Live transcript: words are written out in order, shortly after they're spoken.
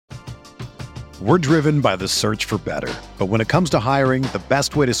We're driven by the search for better. But when it comes to hiring, the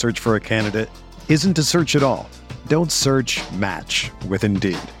best way to search for a candidate isn't to search at all. Don't search, match with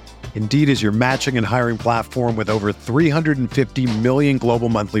Indeed. Indeed is your matching and hiring platform with over 350 million global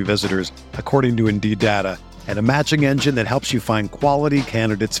monthly visitors, according to Indeed data, and a matching engine that helps you find quality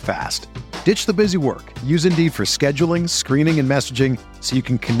candidates fast. Ditch the busy work. Use Indeed for scheduling, screening, and messaging so you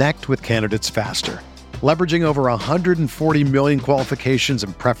can connect with candidates faster. Leveraging over 140 million qualifications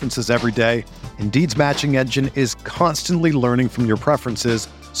and preferences every day, Indeed's matching engine is constantly learning from your preferences,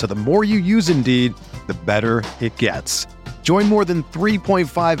 so the more you use Indeed, the better it gets. Join more than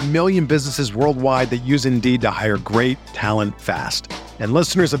 3.5 million businesses worldwide that use Indeed to hire great talent fast. And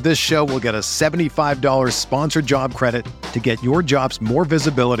listeners of this show will get a $75 sponsored job credit to get your jobs more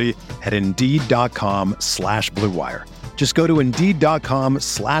visibility at Indeed.com/Blue Wire. Just go to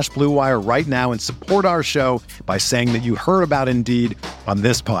Indeed.com/Blue Wire right now and support our show by saying that you heard about Indeed on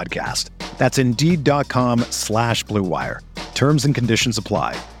this podcast. That's Indeed.com/Blue Wire. Terms and conditions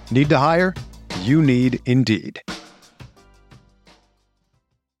apply. Need to hire? You need Indeed.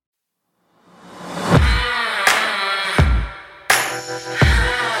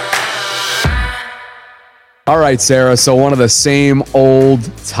 All right, Sarah. So one of the same old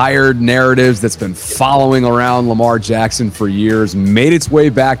tired narratives that's been following around Lamar Jackson for years made its way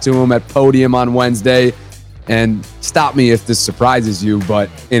back to him at podium on Wednesday. And stop me if this surprises you, but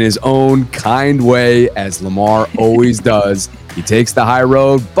in his own kind way, as Lamar always does, he takes the high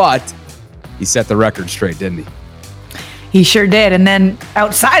road, but he set the record straight, didn't he? He sure did. And then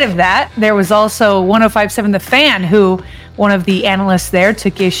outside of that, there was also 105.7 The Fan, who one of the analysts there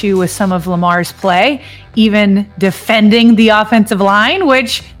took issue with some of Lamar's play, even defending the offensive line,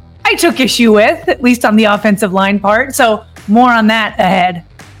 which I took issue with, at least on the offensive line part. So more on that ahead.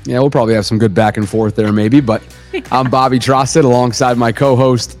 Yeah, we'll probably have some good back and forth there maybe, but I'm Bobby Trossett alongside my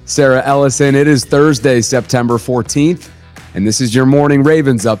co-host, Sarah Ellison. It is Thursday, September 14th, and this is your morning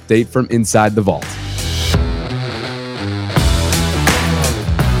Ravens update from inside the vault.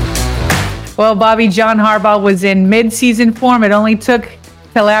 Well, Bobby, John Harbaugh was in mid-season form. It only took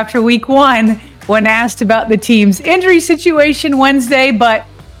till after week one when asked about the team's injury situation Wednesday, but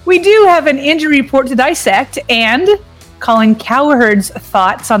we do have an injury report to dissect and Colin Cowherd's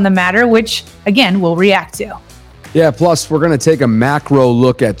thoughts on the matter, which, again, we'll react to. Yeah, plus we're going to take a macro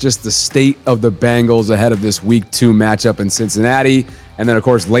look at just the state of the Bengals ahead of this week 2 matchup in Cincinnati. And then, of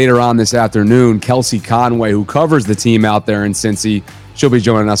course, later on this afternoon, Kelsey Conway, who covers the team out there in Cincy, she'll be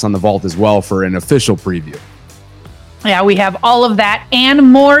joining us on the Vault as well for an official preview. Yeah, we have all of that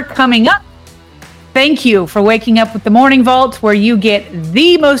and more coming up. Thank you for waking up with the Morning Vault, where you get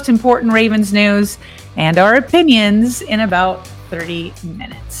the most important Ravens news and our opinions in about 30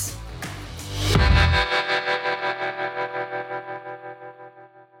 minutes.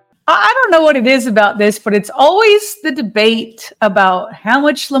 I don't know what it is about this, but it's always the debate about how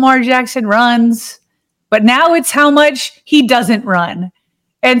much Lamar Jackson runs, but now it's how much he doesn't run.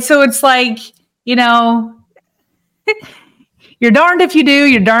 And so it's like, you know, you're darned if you do,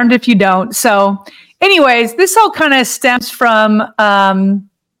 you're darned if you don't. So anyways, this all kind of stems from,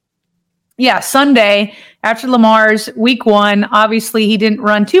 Sunday after Lamar's week 1. Obviously, he didn't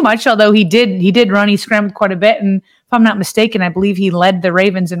run too much, although he did run. He scrambled quite a bit. And if I'm not mistaken, I believe he led the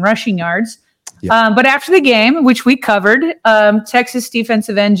Ravens in rushing yards. Yep. But after the game, which we covered, Texas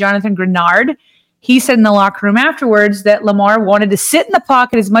defensive end Jonathan Grenard, he said in the locker room afterwards that Lamar wanted to sit in the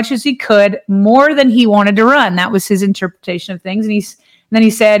pocket as much as he could, more than he wanted to run. That was his interpretation of things. And then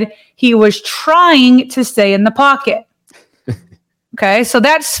he said he was trying to stay in the pocket. Okay, so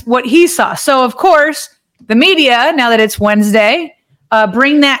that's what he saw. So, of course, the media, now that it's Wednesday,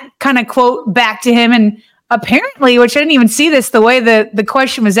 bring that kind of quote back to him. And apparently, which I didn't even see this, the way the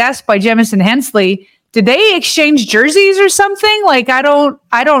question was asked by Jamison Hensley, did they exchange jerseys or something? Like, I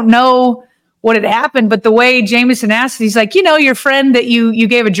don't know what had happened, but the way Jamison asked, he's like, you know, your friend that you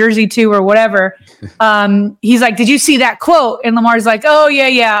gave a jersey to or whatever. He's like, did you see that quote? And Lamar's like, oh,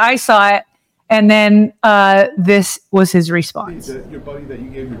 yeah, I saw it. And then this was his response. Your buddy that you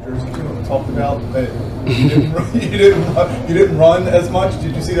gave your jersey to talked about that you didn't run as much.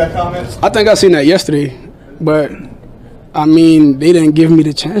 Did you see that comment? I think I seen that yesterday, but I mean, they didn't give me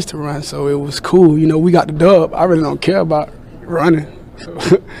the chance to run, so it was cool. You know, we got the dub. I really don't care about running.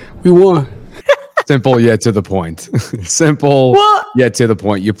 So we won. Simple yet to the point. Yet to the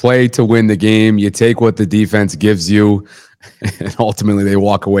point. You play to win the game. You take what the defense gives you, and ultimately they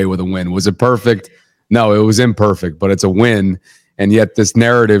walk away with a win. Was it perfect? No, it was imperfect, but it's a win. And yet this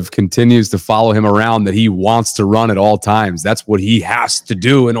narrative continues to follow him around that he wants to run at all times. That's what he has to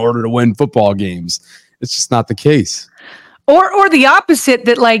do in order to win football games. It's just not the case. Or the opposite,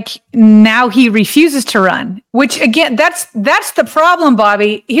 that like now he refuses to run, which again, that's the problem,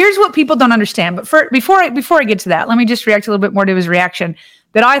 Bobby. Here's what people don't understand. But before I get to that, let me just react a little bit more to his reaction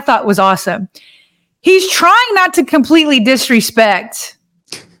that I thought was awesome. He's trying not to completely disrespect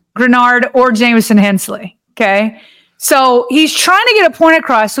Grenard or Jamison Hensley. Okay. So he's trying to get a point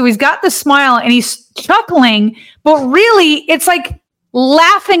across. So he's got the smile and he's chuckling, but really it's like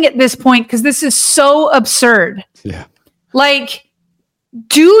laughing at this point because this is so absurd. Yeah. Like,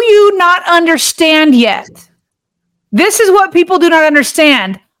 do you not understand yet? This is what people do not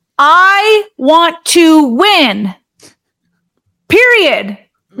understand. I want to win. Period.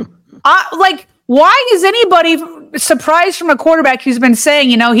 Why is anybody surprised from a quarterback who's been saying,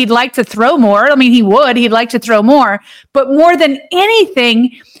 he'd like to throw more? I mean, he'd like to throw more, but more than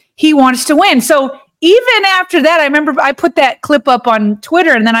anything, he wants to win. So even after that, I remember I put that clip up on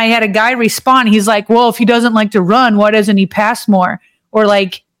Twitter and then I had a guy respond. He's like, well, if he doesn't like to run, why doesn't he pass more? Or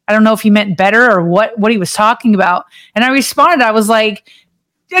like, I don't know if he meant better or what he was talking about. And I responded, I was like,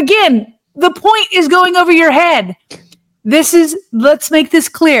 again, the point is going over your head. Let's make this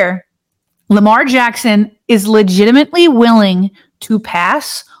clear. Lamar Jackson is legitimately willing to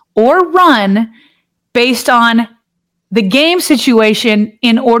pass or run based on the game situation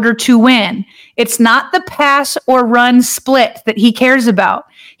in order to win. It's not the pass or run split that he cares about.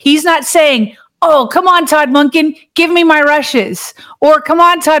 He's not saying, oh, come on, Todd Monken, give me my rushes. Or come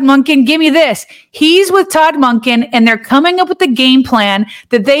on, Todd Monken, give me this. He's with Todd Monken, and they're coming up with a game plan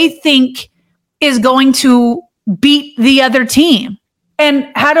that they think is going to beat the other team.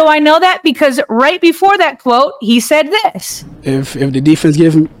 And how do I know that? Because right before that quote, he said this. If the defense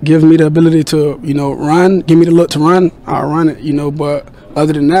gives me the ability to, run, give me the look to run, I'll run it, but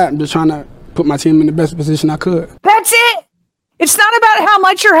other than that, I'm just trying to put my team in the best position I could. That's it. It's not about how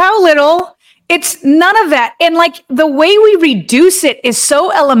much or how little. It's none of that. And like the way we reduce it is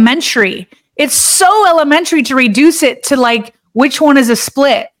so elementary. It's so elementary to reduce it to like which one is a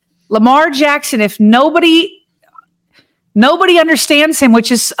split. Lamar Jackson, if nobody understands him,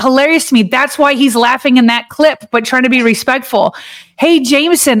 which is hilarious to me. That's why he's laughing in that clip, but trying to be respectful. Hey,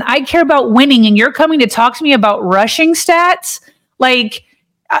 Jameson, I care about winning, and you're coming to talk to me about rushing stats? Like,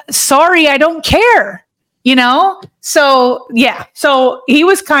 sorry, I don't care, So, yeah. So he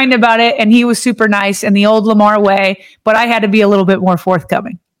was kind about it, and he was super nice in the old Lamar way, but I had to be a little bit more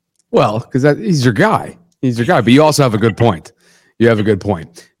forthcoming. Well, because he's your guy. He's your guy, but you also have a good point. You have a good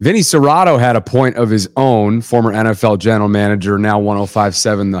point. Vinny Serrato had a point of his own, former NFL general manager, now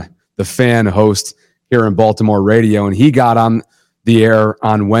 105.7, the fan host here in Baltimore radio. And he got on the air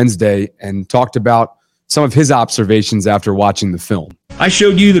on Wednesday and talked about some of his observations after watching the film. I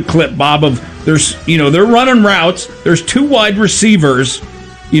showed you the clip, Bob, of they're running routes. There's two wide receivers,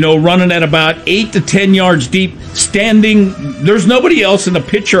 running at about 8 to 10 yards deep, standing. There's nobody else in the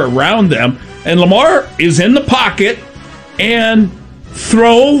picture around them. And Lamar is in the pocket and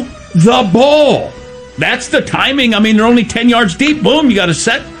throw the ball. That's the timing. I mean, they're only 10 yards deep. Boom, you got a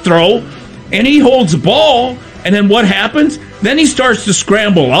set throw, and he holds the ball. And then what happens? Then he starts to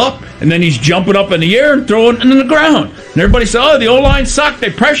scramble up, and then he's jumping up in the air and throwing it in the ground. And everybody says, oh, the O-line sucked.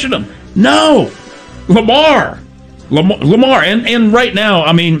 They pressured him. No. Lamar. And right now,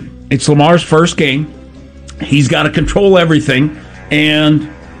 I mean, it's Lamar's first game. He's got to control everything.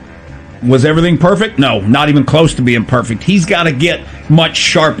 And was everything perfect? No, not even close to being perfect. He's got to get much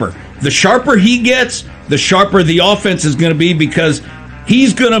sharper. The sharper he gets, the sharper the offense is going to be, because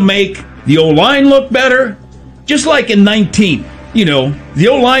he's going to make the O-line look better. Just like in 19, the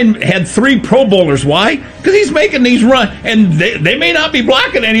O-line had 3 Pro Bowlers. Why? Because he's making these runs. And they may not be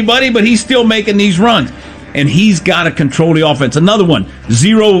blocking anybody, but he's still making these runs. And he's got to control the offense. Another one,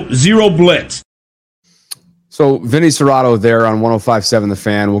 zero blitz. So Vinny Serrato there on 105.7 The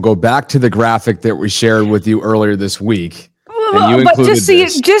Fan. We'll go back to the graphic that we shared with you earlier this week. And you included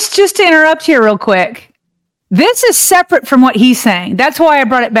just to interrupt here real quick. This is separate from what he's saying. That's why I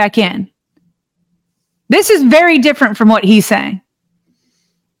brought it back in. This is very different from what he's saying.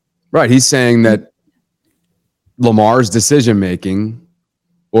 Right. He's saying that Lamar's decision-making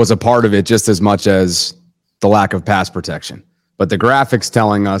was a part of it just as much as the lack of pass protection. But the graphics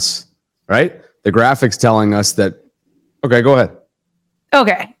telling us, right? The graphics telling us that, okay, go ahead.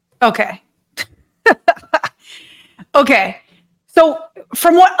 Okay. Okay. So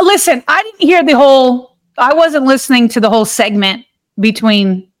listen, I didn't hear I wasn't listening to the whole segment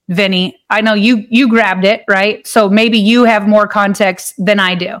between Vinny. I know you grabbed it, right? So maybe you have more context than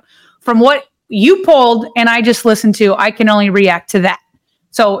I do. From what you pulled and I just listened to, I can only react to that.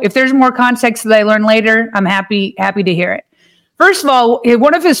 So if there's more context that I learn later, I'm happy to hear it. First of all,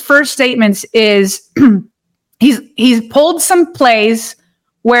 one of his first statements is he's pulled some plays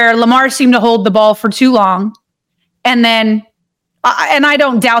where Lamar seemed to hold the ball for too long. And then, and I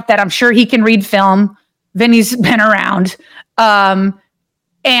don't doubt that. I'm sure he can read film. Vinny's been around. And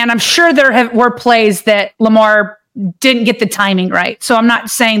I'm sure were plays that Lamar didn't get the timing right. So I'm not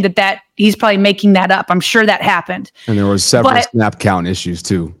saying that he's probably making that up. I'm sure that happened. And there was several snap count issues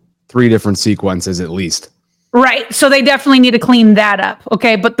too. 3 different sequences at least. Right. So they definitely need to clean that up.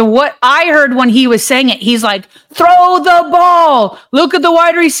 Okay. But what I heard when he was saying it, he's like, throw the ball. Look at the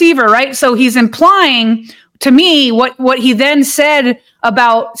wide receiver. Right. So he's implying to me what he then said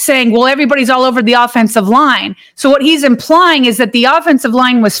about saying, well, everybody's all over the offensive line. So what he's implying is that the offensive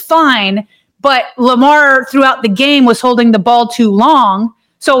line was fine, but Lamar throughout the game was holding the ball too long.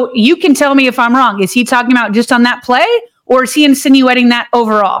 So you can tell me if I'm wrong. Is he talking about just on that play, or is he insinuating that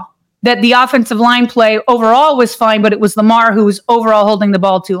overall? That the offensive line play overall was fine, but it was Lamar who was overall holding the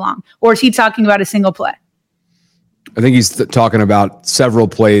ball too long? Or is he talking about a single play? I think he's talking about several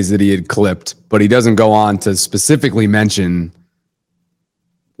plays that he had clipped, but he doesn't go on to specifically mention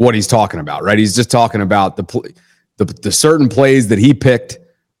what he's talking about, right? He's just talking about the certain plays that he picked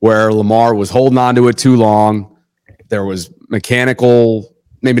where Lamar was holding on to it too long. There was mechanical,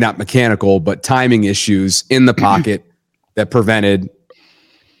 maybe not mechanical, but timing issues in the pocket that prevented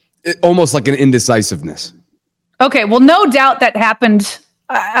almost like an indecisiveness. Okay, well, no doubt that happened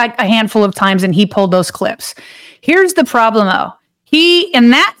a handful of times, and he pulled those clips. Here's the problem, though.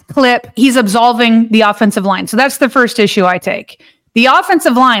 In that clip, he's absolving the offensive line. So that's the first issue I take. The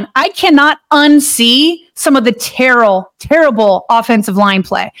offensive line, I cannot unsee some of the terrible offensive line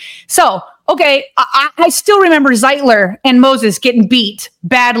play. So, okay, I still remember Zeitler and Moses getting beat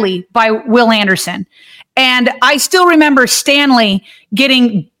badly by Will Anderson. And I still remember Stanley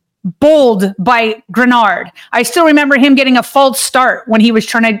getting bowled by Grenard. I still remember him getting a false start when he was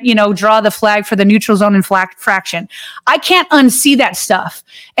trying to, draw the flag for the neutral zone infraction. I can't unsee that stuff.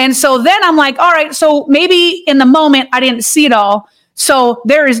 And so then I'm like, all right, so maybe in the moment I didn't see it all. So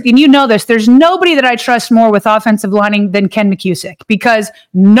there's nobody that I trust more with offensive lining than Ken McCusick, because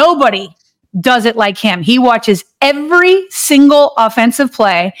nobody does it like him. He watches every single offensive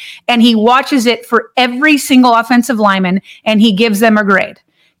play, and he watches it for every single offensive lineman, and he gives them a grade.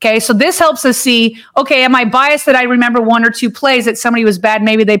 Okay, so this helps us see, okay, am I biased that I remember 1 or 2 plays that somebody was bad,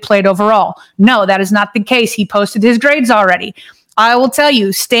 maybe they played overall? No, that is not the case. He posted his grades already. I will tell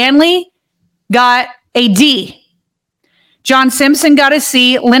you, Stanley got a D. John Simpson got a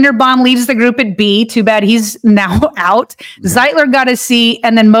C. Linderbaum leads the group at B. Too bad he's now out. Zeitler got a C,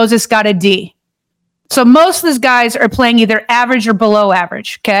 and then Moses got a D. So most of these guys are playing either average or below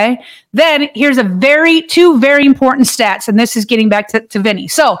average, okay? Then here's two very important stats, and this is getting back to Vinny.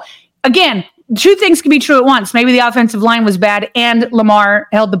 So again, 2 things can be true at once. Maybe the offensive line was bad and Lamar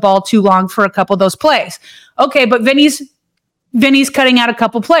held the ball too long for a couple of those plays. Okay, but Vinny's cutting out a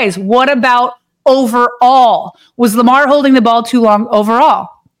couple plays. What about overall? Was Lamar holding the ball too long overall?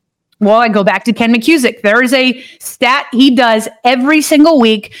 Well, I go back to Ken McCusick. There is a stat he does every single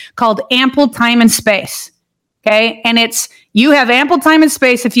week called ample time and space. Okay. And you have ample time and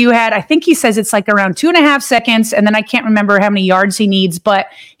space if you had, I think he says it's like around 2.5 seconds. And then I can't remember how many yards he needs, but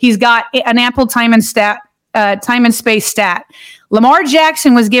he's got an ample time and space stat. Lamar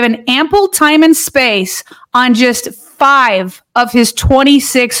Jackson was given ample time and space on just 5 of his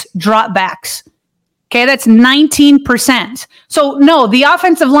 26 dropbacks. Okay, that's 19%. So no, the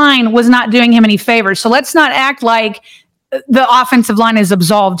offensive line was not doing him any favors. So let's not act like the offensive line is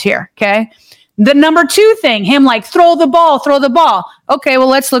absolved here, okay? The number 2 thing, him like, throw the ball. Okay, well,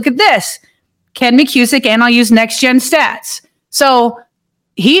 let's look at this. Ken McCusick, and I'll use next gen stats. So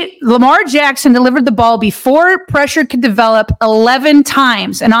Lamar Jackson delivered the ball before pressure could develop 11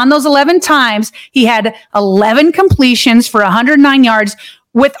 times. And on those 11 times, he had 11 completions for 109 yards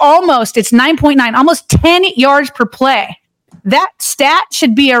with it's 9.9, almost 10 yards per play. That stat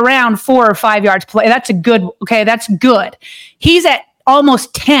should be around 4 or 5 yards per play. That's good. He's at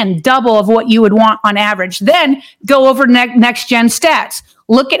almost 10, double of what you would want on average. Then go over next gen stats.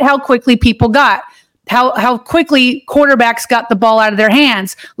 Look at how quickly people got. How quickly quarterbacks got the ball out of their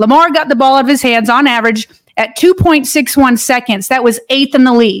hands. Lamar got the ball out of his hands on average at 2.61 seconds. That was 8th in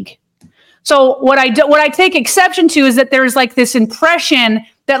the league. So what I take exception to is that there's like this impression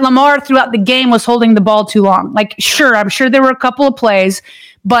that Lamar throughout the game was holding the ball too long. Like, sure, I'm sure there were a couple of plays,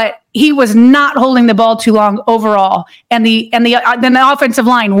 but he was not holding the ball too long overall. And then the offensive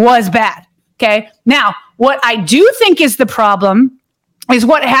line was bad. Okay. Now, what I do think is the problem is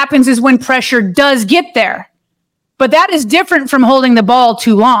what happens is when pressure does get there. But that is different from holding the ball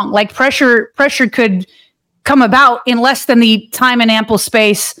too long. Like pressure could come about in less than the time and ample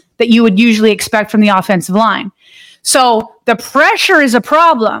space that you would usually expect from the offensive line. So the pressure is a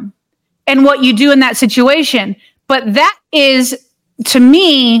problem and what you do in that situation. But that is, to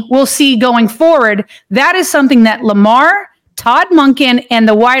me, we'll see going forward, that is something that Lamar, Todd Monken, and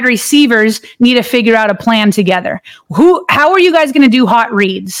the wide receivers need to figure out a plan together. How are you guys going to do hot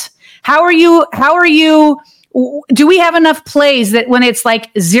reads? How are you, do we have enough plays that when it's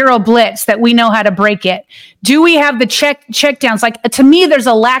like zero blitz that we know how to break it? Do we have the check downs? Like, to me, there's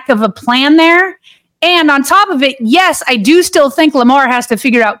a lack of a plan there. And on top of it, yes, I do still think Lamar has to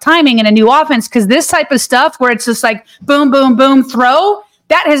figure out timing in a new offense, because this type of stuff where it's just like boom, boom, boom, throw,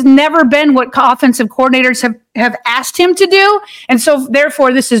 that has never been what offensive coordinators have asked him to do. And so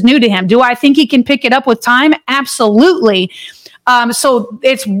therefore, this is new to him. Do I think he can pick it up with time? Absolutely. So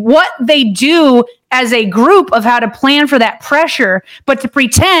it's what they do as a group of how to plan for that pressure, but to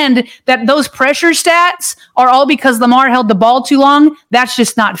pretend that those pressure stats are all because Lamar held the ball too long, that's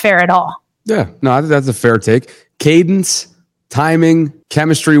just not fair at all. Yeah, no, I think that's a fair take. Cadence, timing,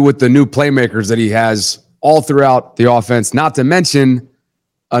 chemistry with the new playmakers that he has all throughout the offense, not to mention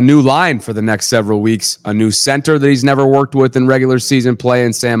a new line for the next several weeks, a new center that he's never worked with in regular season play,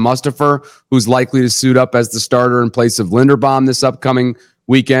 and Sam Mustipher, who's likely to suit up as the starter in place of Linderbaum this upcoming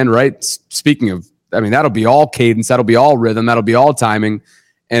weekend, right? Speaking of, I mean, that'll be all cadence, that'll be all rhythm, that'll be all timing,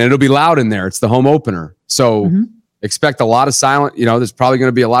 and it'll be loud in there. It's the home opener. So expect a lot of silent, there's probably going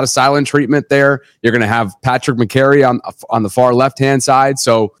to be a lot of silent treatment there. You're going to have Patrick McCary on the far left-hand side.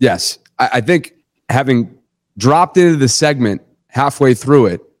 So yes, I think having dropped into the segment halfway through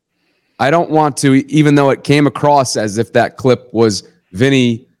it, I don't want to, even though it came across as if that clip was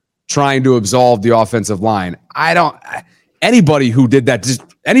Vinny trying to absolve the offensive line. Anybody who did that, just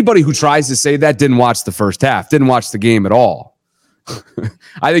anybody who tries to say that didn't watch the first half, didn't watch the game at all.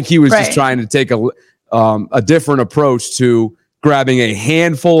 I think he was just trying to take a different approach to grabbing a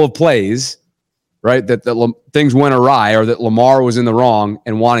handful of plays, right? That things went awry or that Lamar was in the wrong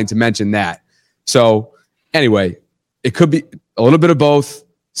and wanting to mention that. So anyway, it could be a little bit of both.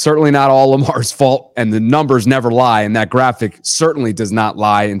 Certainly not all Lamar's fault, and the numbers never lie, and that graphic certainly does not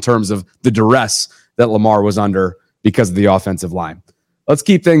lie in terms of the duress that Lamar was under because of the offensive line. Let's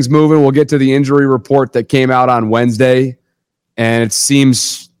keep things moving. We'll get to the injury report that came out on Wednesday, and it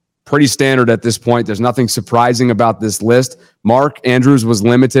seems pretty standard at this point. There's nothing surprising about this list. Mark Andrews was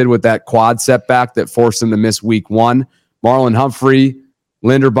limited with that quad setback that forced him to miss week 1. Marlon Humphrey,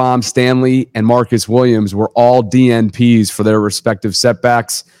 Linderbaum, Stanley, and Marcus Williams were all DNPs for their respective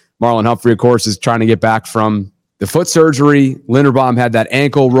setbacks. Marlon Humphrey, of course, is trying to get back from the foot surgery. Linderbaum had that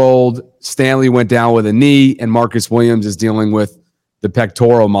ankle rolled. Stanley went down with a knee, and Marcus Williams is dealing with the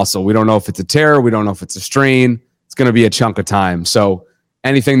pectoral muscle. We don't know if it's a tear. We don't know if it's a strain. It's going to be a chunk of time. So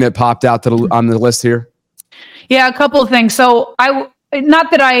anything that popped out on the list here? Yeah, a couple of things. So I would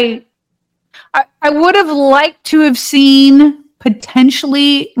have liked to have seen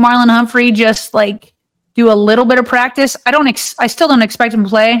potentially Marlon Humphrey just like do a little bit of practice. I still don't expect him to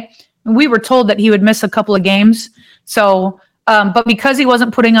play. We were told that he would miss a couple of games. So, but because he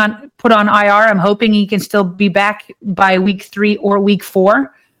wasn't put on IR, I'm hoping he can still be back by week 3 or week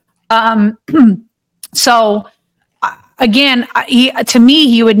 4. So again, to me,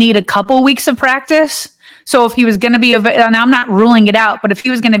 he would need a couple weeks of practice. So if he was going to be, and I'm not ruling it out, but if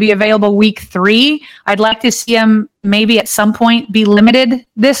he was going to be available week 3, I'd like to see him maybe at some point be limited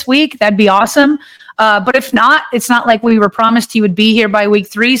this week. That'd be awesome. But if not, it's not like we were promised he would be here by week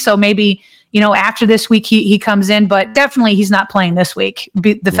 3. So maybe, after this week, he comes in, but definitely he's not playing this week.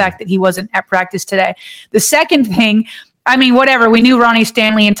 The fact that he wasn't at practice today. The second thing, I mean, whatever, we knew Ronnie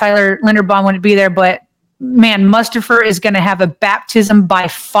Stanley and Tyler Linderbaum wouldn't be there, but man, Mustipher is going to have a baptism by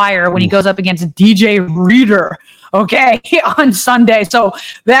fire when he goes up against DJ Reader, on Sunday. So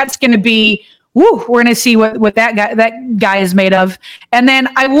that's going to be, we're going to see what that guy is made of. And then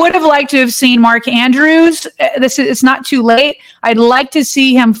I would have liked to have seen Mark Andrews. It's not too late. I'd like to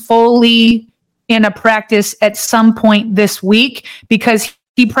see him fully in a practice at some point this week because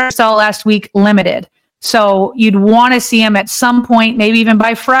he practiced all last week limited. So you'd want to see him at some point, maybe even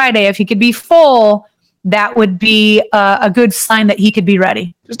by Friday, if he could be full. That would be a good sign that he could be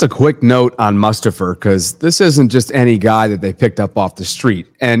ready. Just a quick note on Mustipher, because this isn't just any guy that they picked up off the street.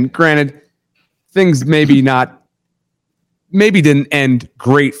 And granted, things maybe didn't end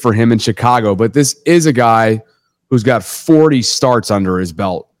great for him in Chicago, but this is a guy who's got 40 starts under his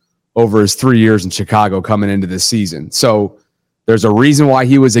belt over his 3 years in Chicago coming into this season. So there's a reason why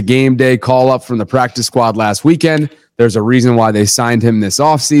he was a game day call up from the practice squad last weekend. There's a reason why they signed him this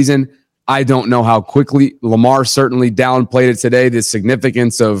offseason. I don't know how quickly. Lamar certainly downplayed it today, the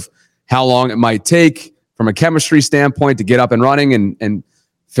significance of how long it might take from a chemistry standpoint to get up and running and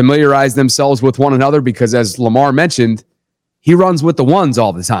familiarize themselves with one another because, as Lamar mentioned, he runs with the ones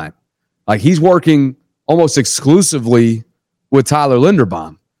all the time. Like, he's working almost exclusively with Tyler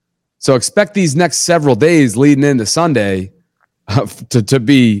Linderbaum. So expect these next several days leading into Sunday to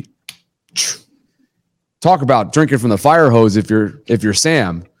be, talk about drinking from the fire hose if you're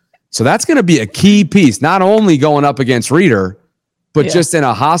Sam. So that's going to be a key piece, not only going up against Reeder, but just in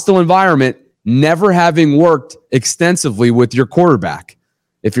a hostile environment, never having worked extensively with your quarterback.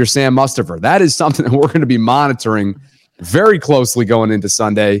 If you're Sam Mustipher, that is something that we're going to be monitoring very closely going into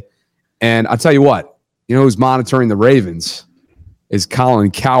Sunday. And I'll tell you what, you know who's monitoring the Ravens is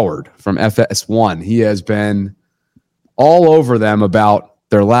Colin Cowherd from FS1. He has been all over them about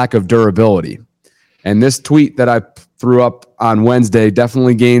their lack of durability. And this tweet that I threw up on Wednesday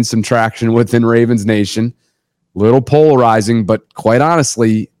definitely gained some traction within Ravens Nation. Little polarizing, but quite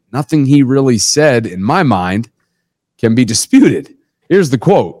honestly, nothing he really said, in my mind, can be disputed. Here's the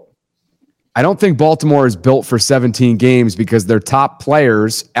quote. I don't think Baltimore is built for 17 games because their top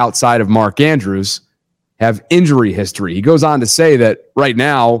players outside of Mark Andrews have injury history. He goes on to say that right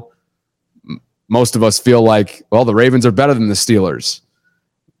now, most of us feel like, well, the Ravens are better than the Steelers.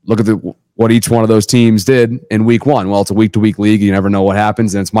 Look at what each one of those teams did in week one. Well, it's a week-to-week league. You never know what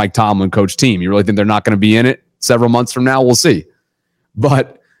happens, and it's Mike Tomlin coach team. You really think they're not going to be in it several months from now? We'll see.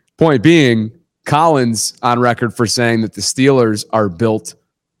 But point being, Colin's on record for saying that the Steelers are built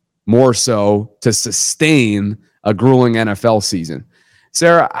more so to sustain a grueling NFL season.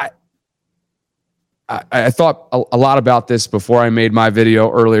 Sarah, I thought a lot about this before I made my video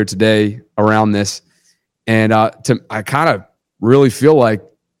earlier today around this. And I kind of really feel like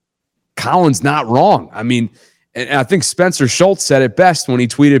Colin's not wrong. I mean, and I think Spencer Schultz said it best when he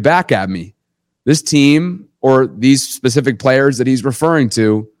tweeted back at me. This team, or these specific players that he's referring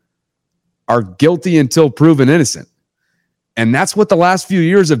to, are guilty until proven innocent. And that's what the last few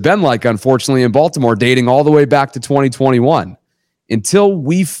years have been like, unfortunately, in Baltimore, dating all the way back to 2021. Until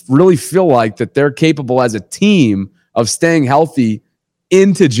we really feel like that they're capable as a team of staying healthy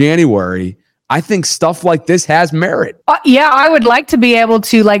into January, I think stuff like this has merit. I would like to be able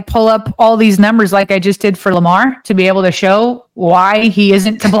to pull up all these numbers like I just did for Lamar to be able to show why he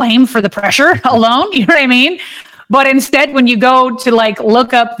isn't to blame for the pressure alone. You know what I mean? But instead, when you go to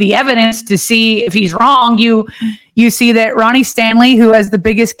look up the evidence to see if he's wrong, you see that Ronnie Stanley, who has the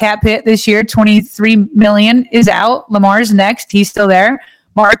biggest cap hit this year, $23 million, is out. Lamar's next. He's still there.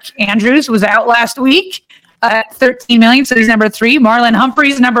 Mark Andrews was out last week at $13 million, so he's number 3. Marlon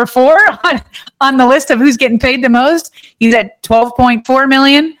Humphrey's number 4 on the list of who's getting paid the most. He's at $12.4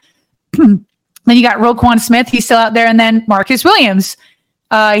 million. Then you got Roquan Smith. He's still out there. And then Marcus Williams.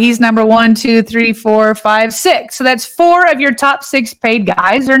 He's number 1, 2, 3, 4, 5, 6. So that's 4 of your top 6 paid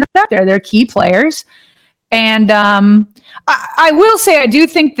guys are not out there. They're key players. And I will say I do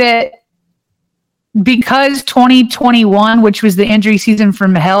think that because 2021, which was the injury season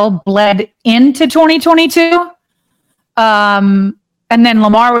from hell, bled into 2022, and then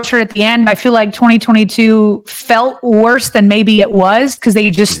Lamar was hurt at the end, I feel like 2022 felt worse than maybe it was because they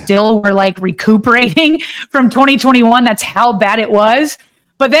just still were recuperating from 2021. That's how bad it was.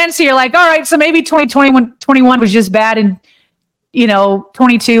 But then, so you're like, all right, so maybe 2021 was just bad and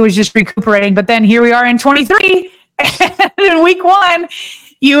 22 was just recuperating. But then here we are in 23, and in week 1,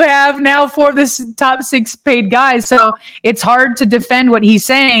 you have now 4 of the top 6 paid guys. So it's hard to defend what he's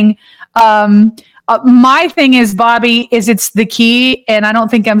saying. My thing is, Bobby, it's the key, and I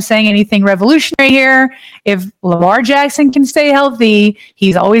don't think I'm saying anything revolutionary here. If Lamar Jackson can stay healthy,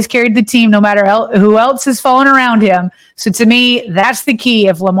 he's always carried the team no matter who else is falling around him. So to me, that's the key.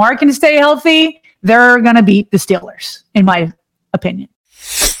 If Lamar can stay healthy, they're going to beat the Steelers, in my opinion.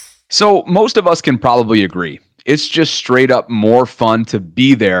 So most of us can probably agree. It's just straight up more fun to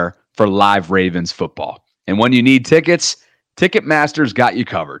be there for live Ravens football. And when you need tickets, Ticketmaster's got you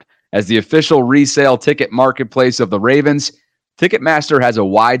covered. As the official resale ticket marketplace of the Ravens, Ticketmaster has a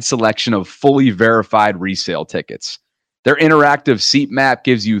wide selection of fully verified resale tickets. Their interactive seat map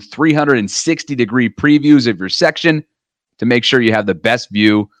gives you 360-degree previews of your section to make sure you have the best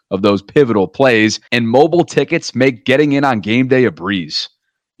view of those pivotal plays, and mobile tickets make getting in on game day a breeze.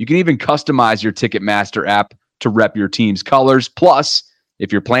 You can even customize your Ticketmaster app to rep your team's colors. Plus,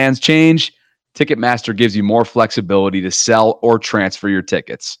 if your plans change, Ticketmaster gives you more flexibility to sell or transfer your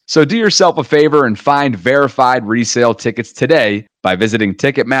tickets. So do yourself a favor and find verified resale tickets today by visiting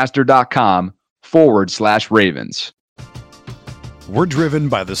Ticketmaster.com/Ravens. We're driven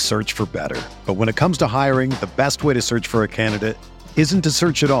by the search for better. But when it comes to hiring, the best way to search for a candidate isn't to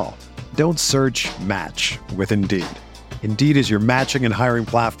search at all. Don't search, match with Indeed. Indeed is your matching and hiring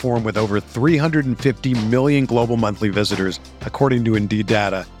platform with over 350 million global monthly visitors, according to Indeed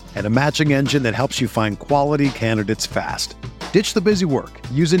data, and a matching engine that helps you find quality candidates fast. Ditch the busy work.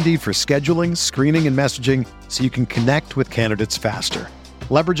 Use Indeed for scheduling, screening, and messaging so you can connect with candidates faster.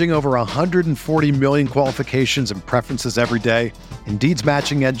 Leveraging over 140 million qualifications and preferences every day, Indeed's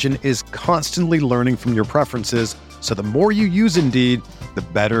matching engine is constantly learning from your preferences, so the more you use Indeed, the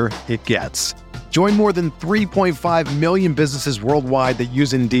better it gets. Join more than 3.5 million businesses worldwide that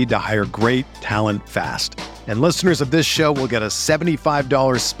use Indeed to hire great talent fast. And listeners of this show will get a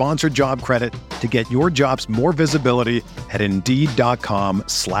 $75 sponsored job credit to get your jobs more visibility at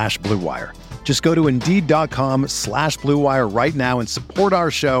Indeed.com/Blue Wire. Just go to Indeed.com/Blue Wire right now and support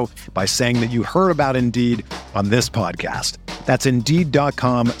our show by saying that you heard about Indeed on this podcast. That's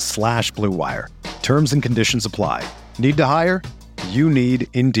Indeed.com/Blue Wire. Terms and conditions apply. Need to hire? You need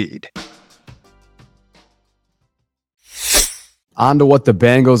Indeed. On to what the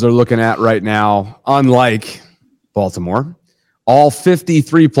Bengals are looking at right now. Unlike Baltimore, all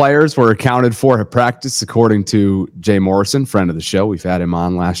 53 players were accounted for at practice, according to Jay Morrison, friend of the show. We've had him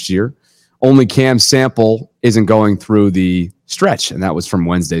on last year. Only Cam Sample isn't going through the stretch, and that was from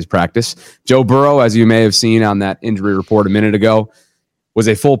Wednesday's practice. Joe Burrow, as you may have seen on that injury report a minute ago, was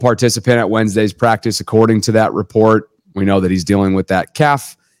a full participant at Wednesday's practice, according to that report. We know that he's dealing with that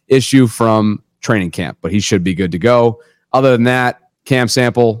calf issue from training camp, but he should be good to go. Other than that, Cam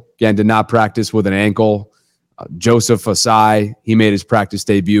Sample, again, did not practice with an ankle. Joseph Asai, he made his practice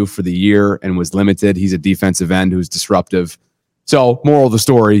debut for the year and was limited. He's a defensive end who's disruptive. So, moral of the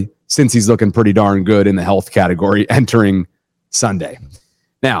story, since he's looking pretty darn good in the health category entering Sunday.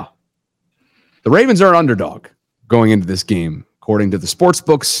 Now, the Ravens are an underdog going into this game, according to the sports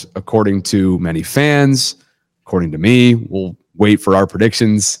books, according to many fans, according to me. We'll wait for our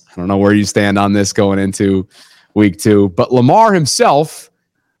predictions. I don't know where you stand on this going into week 2, but Lamar himself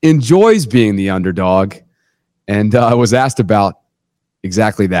enjoys being the underdog and was asked about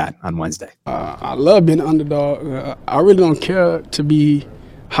exactly that on Wednesday. I love being an underdog. I really don't care to be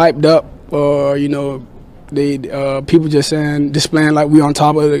hyped up or, people just displaying like we on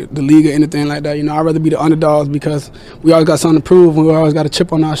top of the league or anything like that. I'd rather be the underdogs because we always got something to prove and we always got a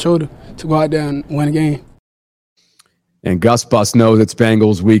chip on our shoulder to go out there and win a game. And Gus Bus knows it's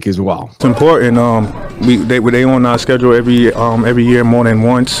Bengals week as well. It's important. They on our schedule every year more than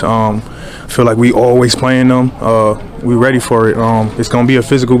once. I feel like we always playing them. We ready for it. It's gonna be a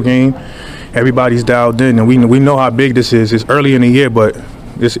physical game. Everybody's dialed in, and we know how big this is. It's early in the year, but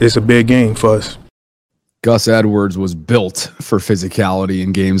it's a big game for us. Gus Edwards was built for physicality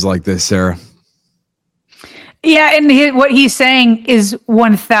in games like this, Sarah. Yeah, and what he's saying is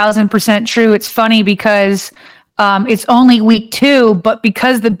 1,000% true. It's funny because it's only week 2, but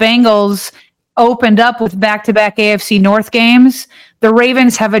because the Bengals opened up with back-to-back AFC North games, the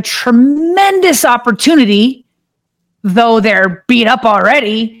Ravens have a tremendous opportunity, though they're beat up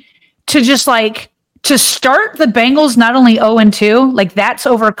already, to just to start the Bengals not only 0-2, like that's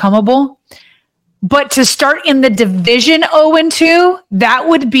overcomable, but to start in the division 0-2, that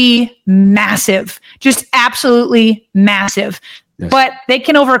would be massive, just absolutely massive. Yes. But they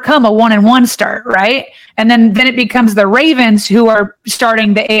can overcome a 1-1 start, right? And then it becomes the Ravens who are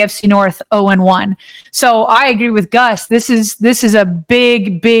starting the AFC North 0-1. So I agree with Gus. This is a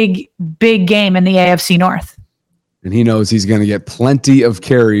big, big, big game in the AFC North. And he knows he's going to get plenty of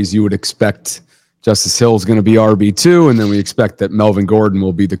carries. You would expect Justice Hill's going to be RB2, and then we expect that Melvin Gordon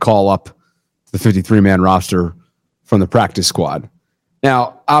will be the call-up to the 53-man roster from the practice squad.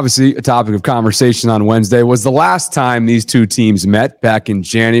 Now, obviously, a topic of conversation on Wednesday was the last time these two teams met back in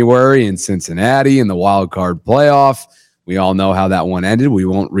January in Cincinnati in the wild card playoff. We all know how that one ended. We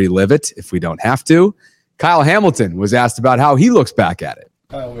won't relive it if we don't have to. Kyle Hamilton was asked about how he looks back at it.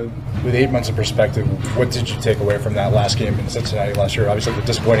 With 8 months of perspective, what did you take away from that last game in Cincinnati last year? Obviously, the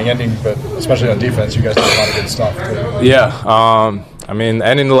disappointing ending, but especially on defense, you guys did a lot of good stuff. Yeah,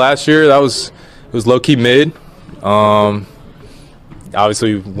 ending the last year, it was low-key mid.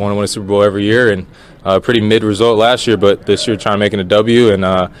 Obviously, we want to win a Super Bowl every year, and pretty mid result last year, but this year trying to make it a W. And,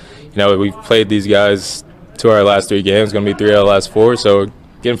 we've played these guys 2 of our last 3 games, going to be 3 out of the last 4, so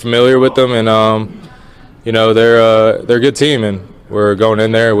getting familiar with them. And, they're a good team, and we're going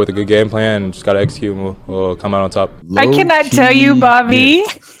in there with a good game plan and just got to execute, and we'll come out on top. I cannot tell you, Bobby.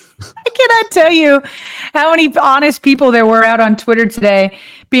 I cannot tell you how many honest people there were out on Twitter today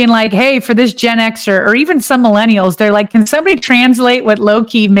being like, hey, for this Gen Xer or even some millennials, they're like, can somebody translate what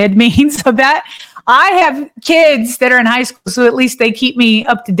low-key mid means? So that I have kids that are in high school, so at least they keep me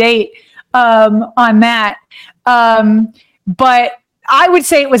up to date on that. But I would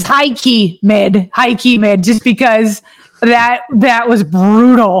say it was high-key mid, just because That was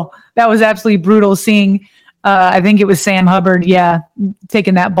brutal. That was absolutely brutal seeing, I think it was Sam Hubbard,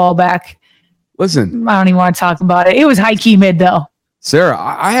 taking that ball back. Listen. I don't even want to talk about it. It was high-key mid, though. Sarah,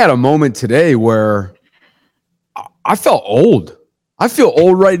 I had a moment today where I felt old. I feel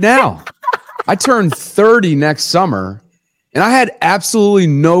old right now. I turned 30 next summer, and I had absolutely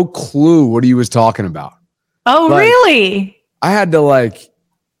no clue what he was talking about. Oh, really? I had to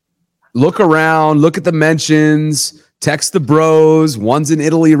look around, look at the mentions, text the bros. One's in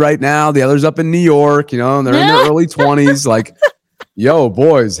Italy right now. The other's up in New York, and they're in their early 20s. Yo,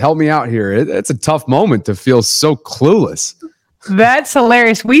 boys, help me out here. It's a tough moment to feel so clueless. That's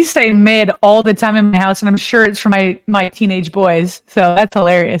hilarious. We say mid all the time in my house, and I'm sure it's for my teenage boys. So that's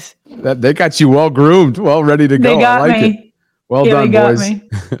hilarious. They got you well groomed, well ready to go. They got me. It. Well done, boys.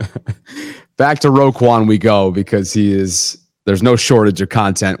 Back to Roquan we go, because there's no shortage of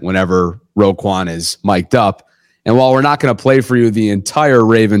content whenever Roquan is mic'd up. And while we're not going to play for you the entire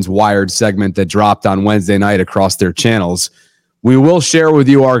Ravens Wired segment that dropped on Wednesday night across their channels, we will share with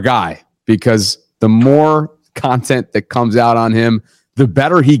you our guy, because the more content that comes out on him, the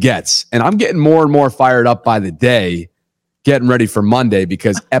better he gets. And I'm getting more and more fired up by the day, getting ready for Monday,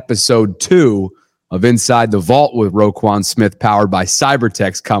 because episode 2 of Inside the Vault with Roquan Smith, powered by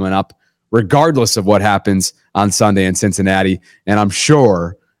Cybertex, coming up, regardless of what happens on Sunday in Cincinnati. And I'm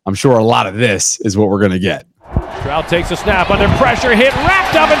sure a lot of this is what we're going to get. Stroud takes a snap under pressure, hit,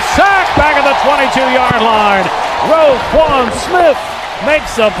 wrapped up, and sacked back at the 22-yard line. Roquan Smith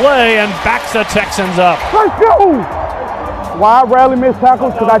makes a play and backs the Texans up. Let's go! Why I rarely miss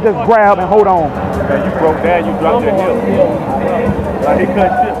tackles? Because I just grab and hold on. Okay, you broke that, you dropped your heel. He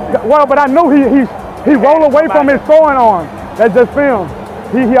cut shit. Well, but I know he roll away from his throwing arm. That's just film.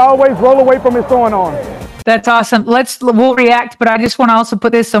 He always roll away from his throwing arm. That's awesome. We'll react, but I just want to also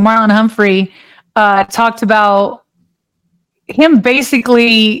put this. So Marlon Humphrey talked about him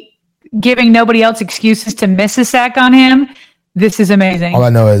basically giving nobody else excuses to miss a sack on him. This is amazing. All I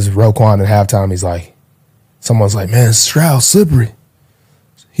know is Roquan at halftime, someone's like, man, Stroud's slippery.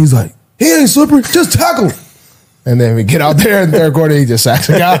 He's like, he ain't slippery, just tackle him. And then we get out there in the third quarter, he just sacks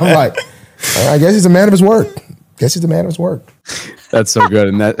a guy. I'm like, I guess he's a man of his word. That's so good.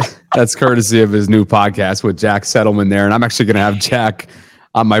 And that's courtesy of his new podcast with Jack Settleman there. And I'm actually going to have Jack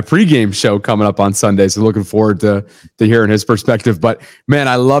on my pregame show coming up on Sunday. So looking forward to hearing his perspective. But man,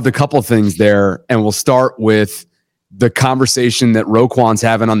 I loved a couple things there. And we'll start with the conversation that Roquan's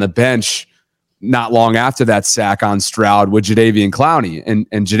having on the bench not long after that sack on Stroud with Jadeveon Clowney. And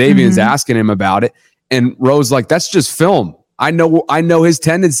Jadeveon's asking him about it. And Ro's like, that's just film. I know his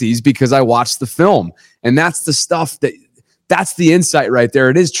tendencies because I watched the film. And that's the stuff that's the insight right there.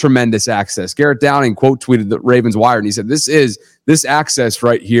 It is tremendous access. Garrett Downing quote tweeted the Ravens Wired, and he said, this access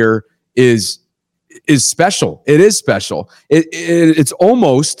right here is special. It is special. It's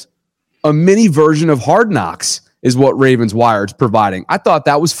almost a mini version of Hard Knocks is what Ravens Wired's providing. I thought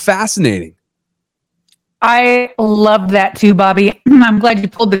that was fascinating. I loved that too, Bobby. I'm glad you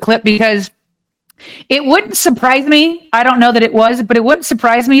pulled the clip because it wouldn't surprise me. I don't know that it was, but it wouldn't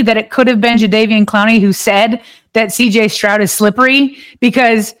surprise me that it could have been Jadeveon Clowney who said that CJ Stroud is slippery,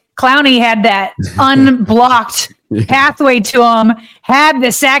 because Clowney had that unblocked pathway to him, had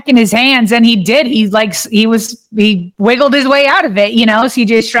the sack in his hands, and he did. He wiggled his way out of it,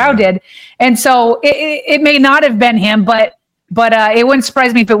 CJ Stroud did. And so it may not have been him, but it wouldn't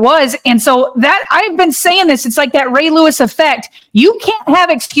surprise me if it was. And so that I've been saying this, it's like that Ray Lewis effect. You can't have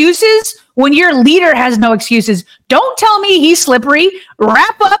excuses when your leader has no excuses. Don't tell me he's slippery.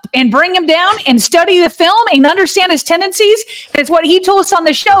 Wrap up and bring him down and study the film and understand his tendencies. That's what he told us on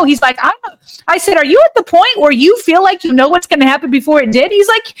the show. He's like, I said, are you at the point where you feel like you know what's going to happen before it did? He's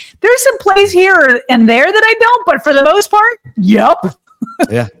like, there's some plays here and there that I don't, but for the most part, yep.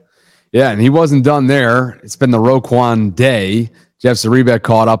 Yeah, and he wasn't done there. It's been the Roquan day. Jeff Zrebiec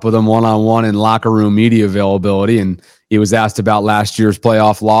caught up with him one-on-one in locker room media availability, and he was asked about last year's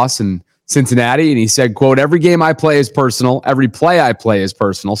playoff loss in Cincinnati, and he said, quote, every game I play is personal. Every play I play is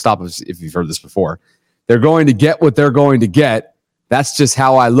personal. Stop us if you've heard this before. They're going to get what they're going to get. That's just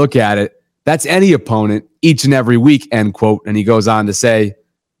how I look at it. That's any opponent each and every week, end quote. And he goes on to say,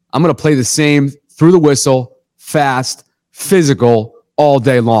 I'm going to play the same through the whistle, fast, physical, all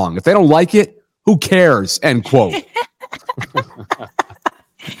day long. If they don't like it, who cares? End quote.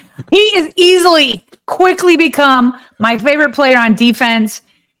 He is quickly become my favorite player on defense.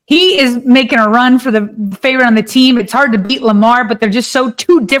 He is making a run for the favorite on the team. It's hard to beat Lamar, but they're just so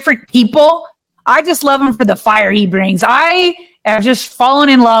two different people. I just love him for the fire he brings. I have just fallen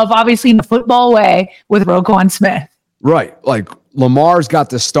in love, obviously in the football way, with Roquan Smith. Right. Like Lamar's got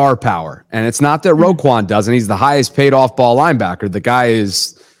the star power, and it's not that Roquan doesn't. He's the highest paid off-ball linebacker. The guy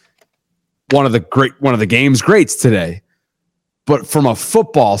is one of the game's greats today. But from a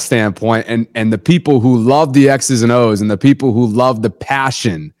football standpoint, and the people who love the X's and O's and the people who love the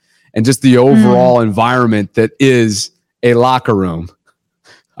passion and just the overall environment that is a locker room,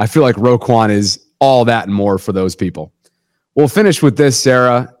 I feel like Roquan is all that and more for those people. We'll finish with this,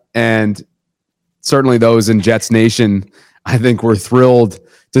 Sarah, and certainly those in Jets Nation, I think we're thrilled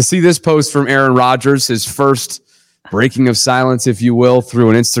to see this post from Aaron Rodgers, his first breaking of silence, if you will,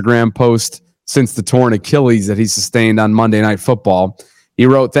 through an Instagram post since the torn Achilles that he sustained on Monday Night Football. He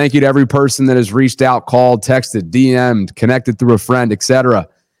wrote, "Thank you to every person that has reached out, called, texted, DM'd, connected through a friend, etc.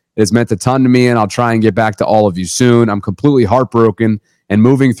 It has meant a ton to me, and I'll try and get back to all of you soon. I'm completely heartbroken and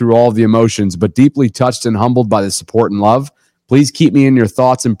moving through all of the emotions, but deeply touched and humbled by the support and love. Please keep me in your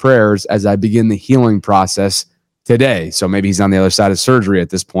thoughts and prayers as I begin the healing process today." So maybe he's on the other side of surgery at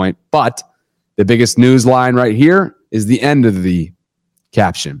this point. But the biggest news line right here is the end of the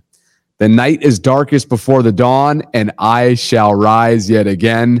caption. "The night is darkest before the dawn, and I shall rise yet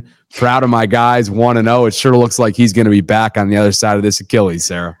again. Proud of my guys, 1-0. It sure looks like he's going to be back on the other side of this Achilles,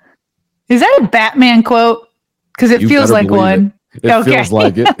 Sarah." Is that a Batman quote? Because it feels like one. It feels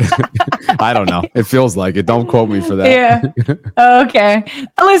like it. I don't know. It feels like it. Don't quote me for that. Yeah. Okay.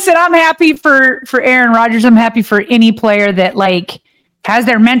 Listen, I'm happy for Aaron Rodgers. I'm happy for any player that has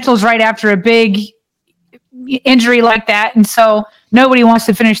their mentals right after a big injury like that. And so nobody wants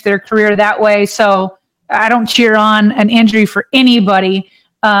to finish their career that way. So I don't cheer on an injury for anybody.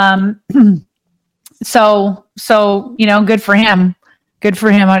 So good for him. Good for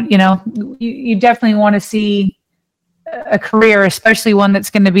him. You definitely want to see a career, especially one that's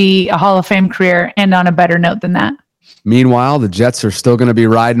going to be a Hall of Fame career, and on a better note than that. Meanwhile, the Jets are still going to be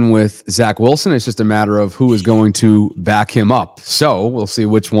riding with Zach Wilson. It's just a matter of who is going to back him up. So we'll see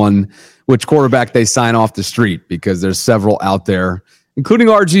which quarterback they sign off the street, because there's several out there, including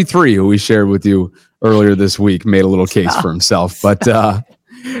RG3, who we shared with you earlier this week, made a little case for himself. But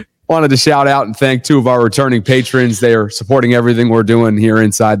wanted to shout out and thank two of our returning patrons. They are supporting everything we're doing here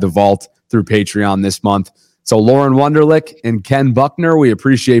inside the vault through Patreon this month. So Lauren Wunderlich and Ken Buckner, we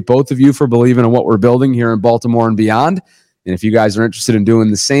appreciate both of you for believing in what we're building here in Baltimore and beyond. And if you guys are interested in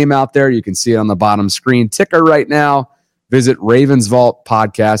doing the same out there, you can see it on the bottom screen ticker right now. Visit Ravens Vault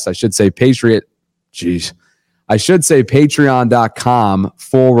Podcast. I should say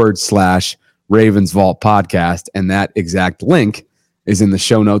patreon.com/Ravens Vault Podcast. And that exact link is in the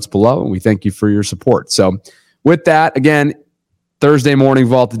show notes below. And we thank you for your support. So with that, again, Thursday morning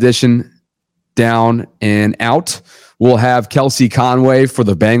Vault edition, down and out. We'll have Kelsey Conway for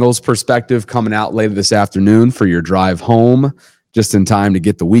the Bengals perspective coming out later this afternoon for your drive home, just in time to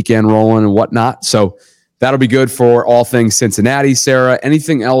get the weekend rolling and whatnot. So that'll be good for all things Cincinnati. Sarah,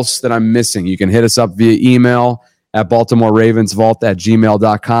 anything else that I'm missing? You can hit us up via email at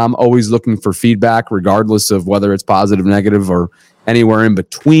BaltimoreRavensVault@gmail.com. Always looking for feedback, regardless of whether it's positive, negative, or anywhere in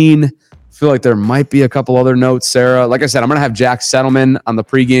between. I feel like there might be a couple other notes, Sarah. Like I said, I'm going to have Jack Settleman on the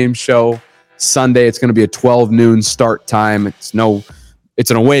pregame show Sunday. It's going to be a 12 noon start time. It's an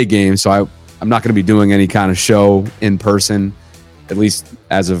away game, so I'm not going to be doing any kind of show in person, at least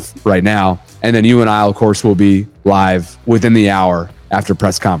as of right now. And then you and I, of course, will be live within the hour after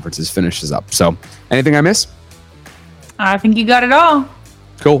press conferences finishes up. So anything I miss? I think you got it all.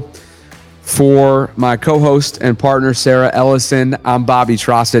 Cool. For my co-host and partner, Sarah Ellison, I'm Bobby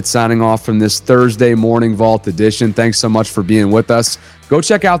Trossett signing off from this Thursday morning Vault edition. Thanks so much for being with us. Go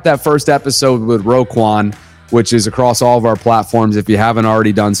check out that first episode with Roquan, which is across all of our platforms if you haven't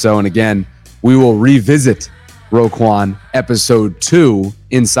already done so. And again, we will revisit Roquan episode 2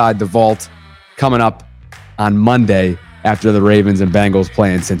 inside the Vault coming up on Monday after the Ravens and Bengals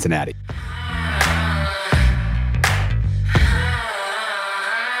play in Cincinnati.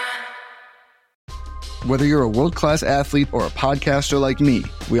 Whether you're a world-class athlete or a podcaster like me,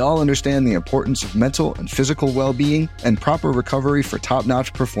 we all understand the importance of mental and physical well-being and proper recovery for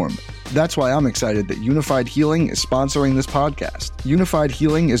top-notch performance. That's why I'm excited that Unified Healing is sponsoring this podcast. Unified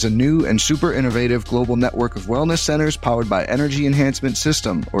Healing is a new and super innovative global network of wellness centers powered by Energy Enhancement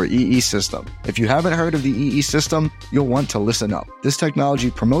System, or EE System. If you haven't heard of the EE System, you'll want to listen up. This technology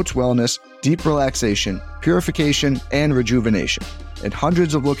promotes wellness, deep relaxation, purification, and rejuvenation. At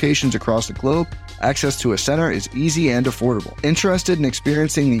hundreds of locations across the globe, access to a center is easy and affordable. Interested in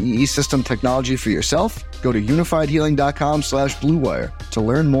experiencing the EE System technology for yourself? Go to unifiedhealing.com/bluewire to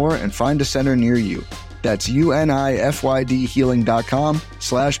learn more and find a center near you. That's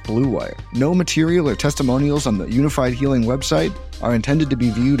UNIFYDhealing.com/bluewire. No material or testimonials on the Unified Healing website, are intended to be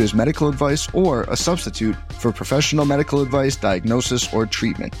viewed as medical advice or a substitute for professional medical advice, diagnosis, or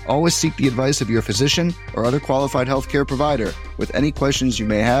treatment. Always seek the advice of your physician or other qualified healthcare provider with any questions you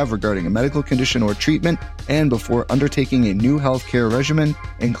may have regarding a medical condition or treatment and before undertaking a new healthcare regimen,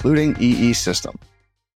 including EE system.